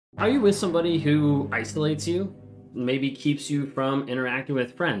Are you with somebody who isolates you? Maybe keeps you from interacting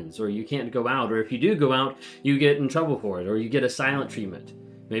with friends, or you can't go out, or if you do go out, you get in trouble for it, or you get a silent treatment.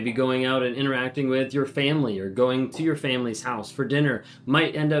 Maybe going out and interacting with your family or going to your family's house for dinner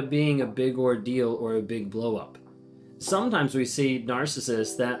might end up being a big ordeal or a big blow up. Sometimes we see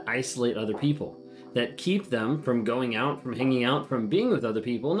narcissists that isolate other people, that keep them from going out, from hanging out, from being with other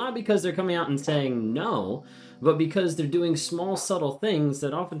people, not because they're coming out and saying no, but because they're doing small, subtle things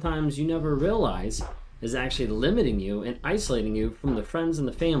that oftentimes you never realize is actually limiting you and isolating you from the friends and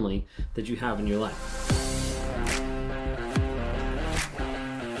the family that you have in your life.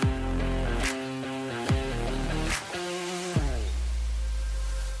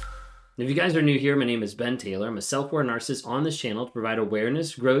 If you guys are new here, my name is Ben Taylor. I'm a self-aware narcissist on this channel to provide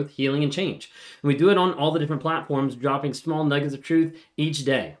awareness, growth, healing, and change. And we do it on all the different platforms, dropping small nuggets of truth each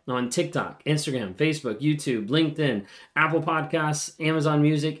day on TikTok, Instagram, Facebook, YouTube, LinkedIn, Apple Podcasts, Amazon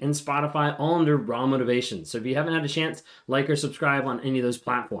Music, and Spotify, all under Raw Motivation. So if you haven't had a chance, like or subscribe on any of those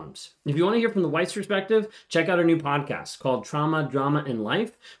platforms. If you want to hear from the wife's perspective, check out our new podcast called Trauma, Drama, and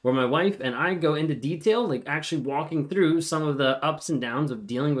Life, where my wife and I go into detail, like actually walking through some of the ups and downs of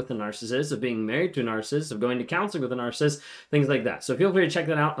dealing with a narcissist, of being married to a narcissist, of going to counseling with a narcissist, things like that. So feel free to check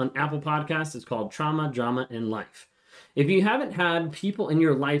that out on Apple Podcasts. It's called Trauma, Drama, and Life. If you haven't had people in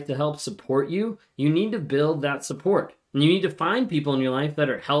your life to help support you, you need to build that support. And you need to find people in your life that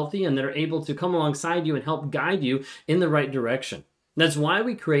are healthy and that are able to come alongside you and help guide you in the right direction. That's why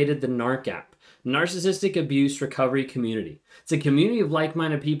we created the NARC app, Narcissistic Abuse Recovery Community. It's a community of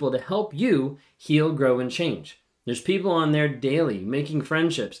like-minded people to help you heal, grow, and change. There's people on there daily, making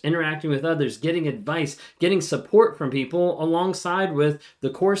friendships, interacting with others, getting advice, getting support from people alongside with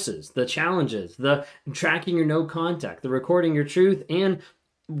the courses, the challenges, the tracking your no contact, the recording your truth, and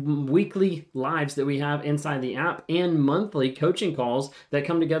weekly lives that we have inside the app, and monthly coaching calls that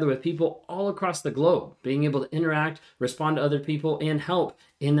come together with people all across the globe, being able to interact, respond to other people, and help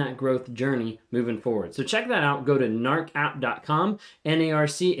in that growth journey moving forward. So check that out. Go to narcapp.com,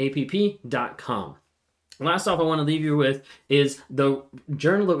 narcapp.com. Last off, I want to leave you with is the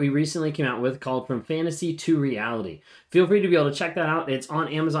journal that we recently came out with called From Fantasy to Reality. Feel free to be able to check that out. It's on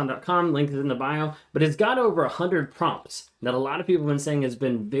Amazon.com, link is in the bio, but it's got over 100 prompts that a lot of people have been saying has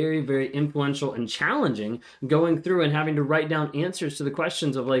been very, very influential and challenging, going through and having to write down answers to the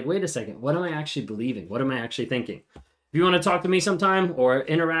questions of like, wait a second, what am I actually believing? What am I actually thinking? If you want to talk to me sometime or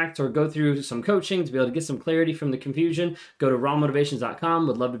interact or go through some coaching to be able to get some clarity from the confusion, go to rawmotivations.com.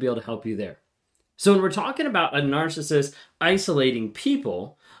 Would love to be able to help you there. So when we're talking about a narcissist isolating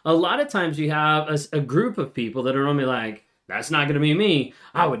people, a lot of times you have a group of people that are only like, that's not going to be me.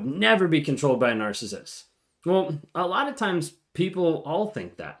 I would never be controlled by a narcissist. Well, a lot of times people all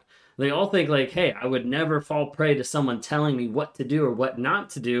think that. They all think like, hey, I would never fall prey to someone telling me what to do or what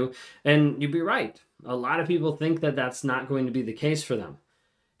not to do. And you'd be right. A lot of people think that that's not going to be the case for them.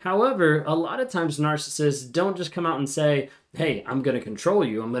 However, a lot of times narcissists don't just come out and say, hey, I'm going to control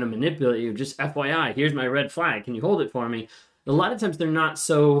you, I'm going to manipulate you, just FYI, here's my red flag, can you hold it for me? A lot of times they're not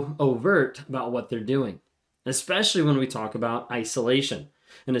so overt about what they're doing, especially when we talk about isolation,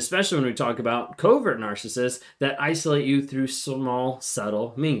 and especially when we talk about covert narcissists that isolate you through small,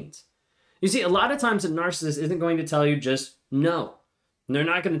 subtle means. You see, a lot of times a narcissist isn't going to tell you just no. They're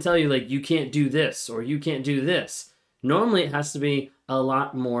not going to tell you like, you can't do this or you can't do this. Normally it has to be a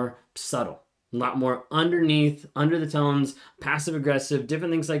lot more subtle, a lot more underneath, under the tones, passive aggressive,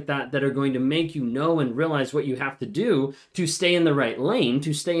 different things like that that are going to make you know and realize what you have to do to stay in the right lane,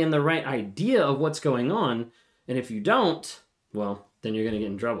 to stay in the right idea of what's going on. And if you don't, well, then you're going to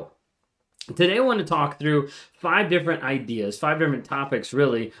get in trouble. Today I want to talk through 5 different ideas, 5 different topics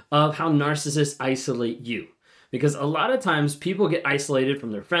really, of how narcissists isolate you. Because a lot of times people get isolated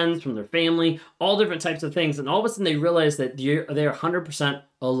from their friends, from their family, all different types of things. And all of a sudden they realize that they're 100%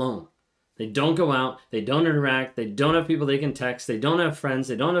 alone. They don't go out, they don't interact, they don't have people they can text, they don't have friends,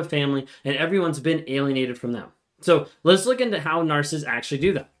 they don't have family, and everyone's been alienated from them. So let's look into how narcissists actually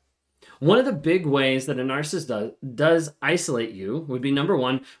do that. One of the big ways that a narcissist does isolate you would be, number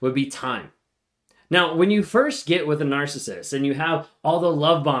one, would be time. Now, when you first get with a narcissist and you have all the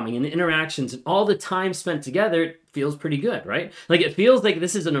love bombing and the interactions and all the time spent together, it feels pretty good, right? Like it feels like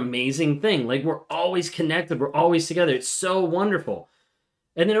this is an amazing thing. Like we're always connected, we're always together. It's so wonderful.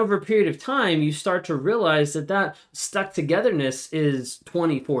 And then over a period of time, you start to realize that that stuck togetherness is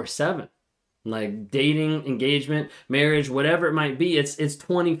 24/7. Like dating, engagement, marriage, whatever it might be, it's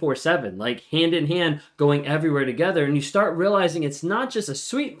 24/7, like hand in hand, going everywhere together. And you start realizing it's not just a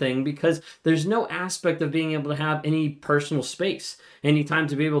sweet thing because there's no aspect of being able to have any personal space, any time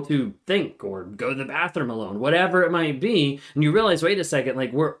to be able to think or go to the bathroom alone, whatever it might be. And you realize, wait a second,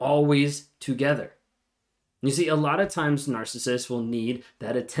 like we're always together. You see, a lot of times narcissists will need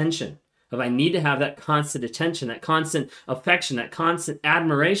that attention. If I need to have that constant attention, that constant affection, that constant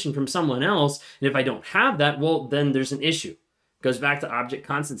admiration from someone else, and if I don't have that, well, then there's an issue. It goes back to object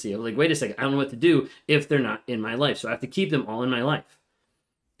constancy. I'm like, wait a second, I don't know what to do if they're not in my life. So I have to keep them all in my life.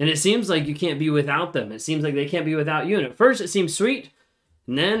 And it seems like you can't be without them. It seems like they can't be without you. And at first it seems sweet,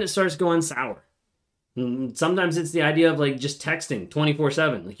 and then it starts going sour. And sometimes it's the idea of like just texting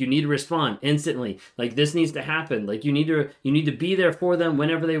 24/7. Like you need to respond instantly. Like this needs to happen. Like you need to be there for them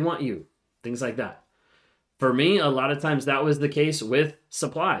whenever they want you. Things like that. For me, a lot of times that was the case with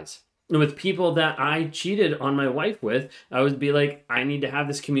supplies. And with people that I cheated on my wife with, I would be like, I need to have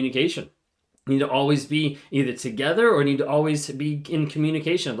this communication. I need to always be either together or need to always be in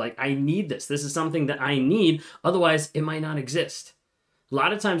communication of like, I need this. This is something that I need. Otherwise, it might not exist. A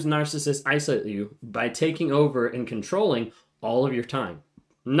lot of times narcissists isolate you by taking over and controlling all of your time.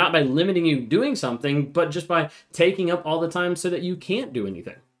 Not by limiting you doing something, but just by taking up all the time so that you can't do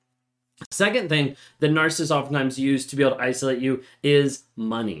anything. Second thing that narcissists oftentimes use to be able to isolate you is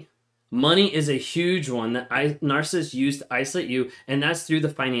money. Money is a huge one that narcissists use to isolate you, and that's through the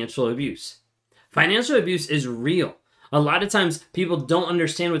financial abuse. Financial abuse is real. A lot of times people don't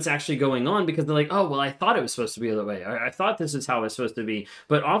understand what's actually going on because they're like, oh, well, I thought it was supposed to be the other way. Or I thought this is how it's supposed to be.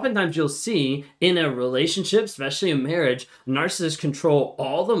 But oftentimes you'll see in a relationship, especially a marriage, narcissists control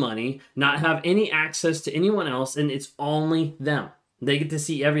all the money, not have any access to anyone else, and it's only them. They get to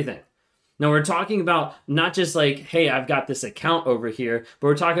see everything. Now, we're talking about not just like, hey, I've got this account over here, but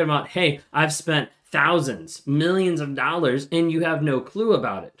we're talking about, hey, I've spent thousands, millions of dollars, and you have no clue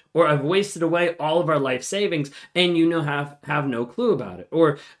about it. Or I've wasted away all of our life savings, and you have no clue about it.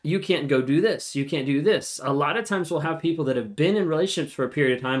 Or you can't go do this. You can't do this. A lot of times we'll have people that have been in relationships for a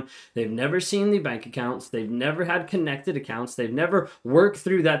period of time. They've never seen the bank accounts. They've never had connected accounts. They've never worked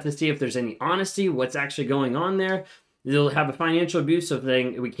through that to see if there's any honesty, what's actually going on there. They'll have a financial abuse of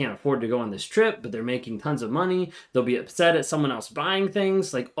saying, we can't afford to go on this trip, but they're making tons of money. They'll be upset at someone else buying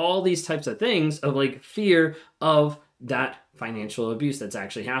things, like all these types of things of like fear of that financial abuse that's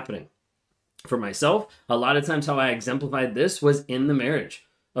actually happening. For myself, a lot of times how I exemplified this was in the marriage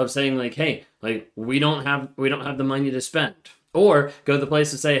of saying like, hey, like we don't have the money to spend. Or go to the place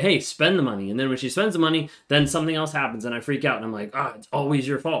to say, hey, spend the money. And then when she spends the money, then something else happens and I freak out and I'm like, it's always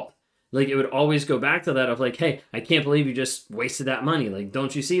your fault. Like, it would always go back to that of like, hey, I can't believe you just wasted that money. Like,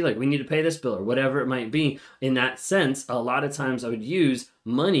 don't you see? Like, we need to pay this bill or whatever it might be. In that sense, a lot of times I would use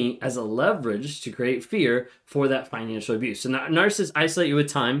money as a leverage to create fear for that financial abuse. So narcissists isolate you with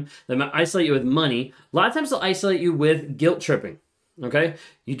time. They might isolate you with money. A lot of times they'll isolate you with guilt tripping. Okay?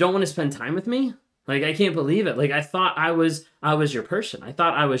 You don't want to spend time with me? Like, I can't believe it. Like, I thought I was your person. I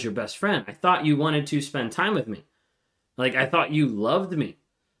thought I was your best friend. I thought you wanted to spend time with me. Like, I thought you loved me.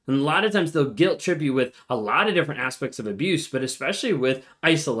 And a lot of times they'll guilt trip you with a lot of different aspects of abuse, but especially with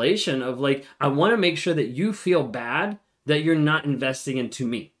isolation of like, I want to make sure that you feel bad that you're not investing into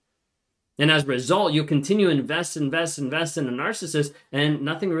me. And as a result, you'll continue to invest in a narcissist and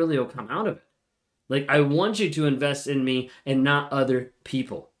nothing really will come out of it. Like, I want you to invest in me and not other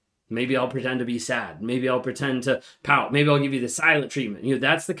people. Maybe I'll pretend to be sad. Maybe I'll pretend to pout. Maybe I'll give you the silent treatment. You know,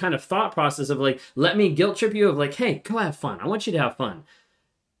 that's the kind of thought process of like, let me guilt trip you of like, hey, go have fun. I want you to have fun.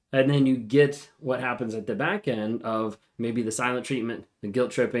 And then you get what happens at the back end of maybe the silent treatment, the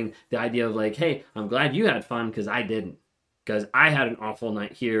guilt tripping, the idea of like, hey, I'm glad you had fun because I didn't. Because I had an awful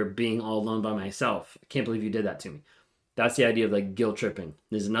night here being all alone by myself. I can't believe you did that to me. That's the idea of like guilt tripping.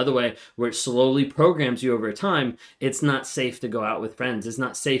 There's another way where it slowly programs you over time. It's not safe to go out with friends. It's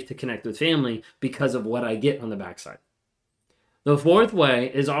not safe to connect with family because of what I get on the backside. The fourth way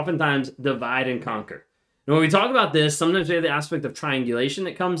is oftentimes divide and conquer. And when we talk about this, sometimes we have the aspect of triangulation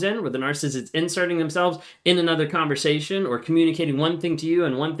that comes in, where the narcissist is inserting themselves in another conversation or communicating one thing to you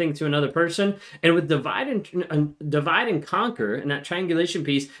and one thing to another person. And with divide and conquer and that triangulation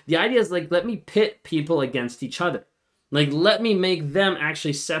piece, the idea is like, let me pit people against each other. Like, let me make them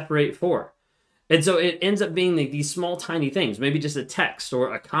actually separate for. And so it ends up being like these small, tiny things, maybe just a text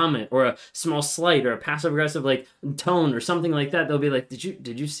or a comment or a small slight or a passive aggressive like tone or something like that. They'll be like,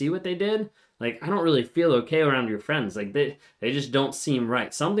 did you see what they did? like, I don't really feel okay around your friends. Like, they just don't seem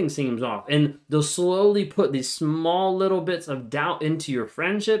right. Something seems off. And they'll slowly put these small little bits of doubt into your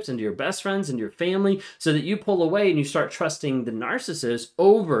friendships, into your best friends, and your family, so that you pull away and you start trusting the narcissist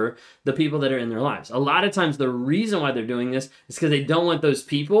over the people that are in their lives. A lot of times the reason why they're doing this is because they don't want those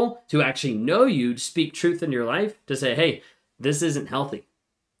people to actually know you, to speak truth in your life, to say, hey, this isn't healthy.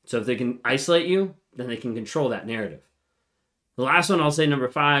 So if they can isolate you, then they can control that narrative. The last one I'll say, number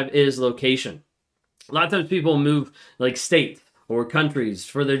 5, is location. A lot of times people move like states or countries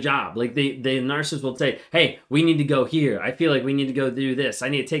for their job. Like the narcissist will say, hey, we need to go here. I feel like we need to go do this. I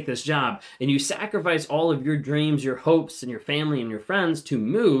need to take this job. And you sacrifice all of your dreams, your hopes, and your family and your friends to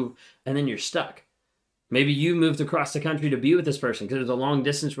move, and then you're stuck. Maybe you moved across the country to be with this person because there's a long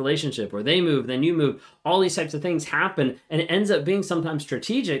distance relationship, or they move, then you move. All these types of things happen, and it ends up being sometimes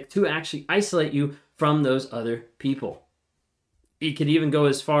strategic to actually isolate you from those other people. It could even go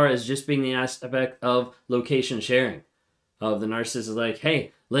as far as just being the aspect of location sharing. Of the narcissist is like,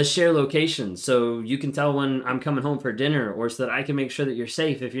 hey, let's share locations so you can tell when I'm coming home for dinner, or so that I can make sure that you're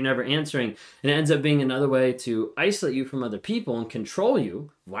safe if you're never answering. And it ends up being another way to isolate you from other people and control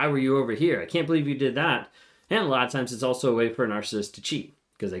you. Why were you over here? I can't believe you did that. And a lot of times it's also a way for a narcissist to cheat,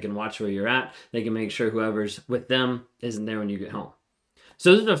 because they can watch where you're at. They can make sure whoever's with them isn't there when you get home.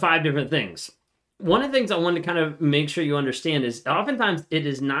 So those are the 5 different things. One of the things I want to kind of make sure you understand is oftentimes it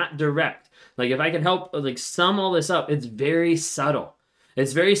is not direct. Like, if I can help like sum all this up, it's very subtle.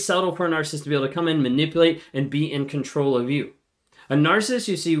 It's very subtle for a narcissist to be able to come in, manipulate, and be in control of you. A narcissist,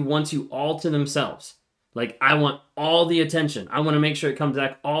 you see, wants you all to themselves. Like, I want all the attention. I want to make sure it comes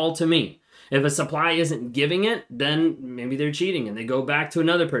back all to me. If a supply isn't giving it, then maybe they're cheating and they go back to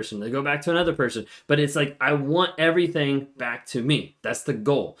another person. They go back to another person. But it's like, I want everything back to me. That's the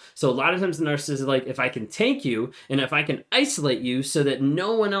goal. So a lot of times the narcissist is like, if I can take you and if I can isolate you so that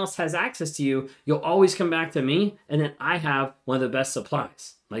no one else has access to you, you'll always come back to me. And then I have one of the best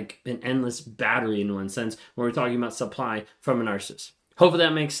supplies, like an endless battery in one sense, when we're talking about supply from a narcissist. Hopefully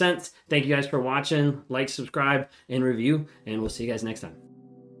that makes sense. Thank you guys for watching. Like, subscribe, and review, and we'll see you guys next time.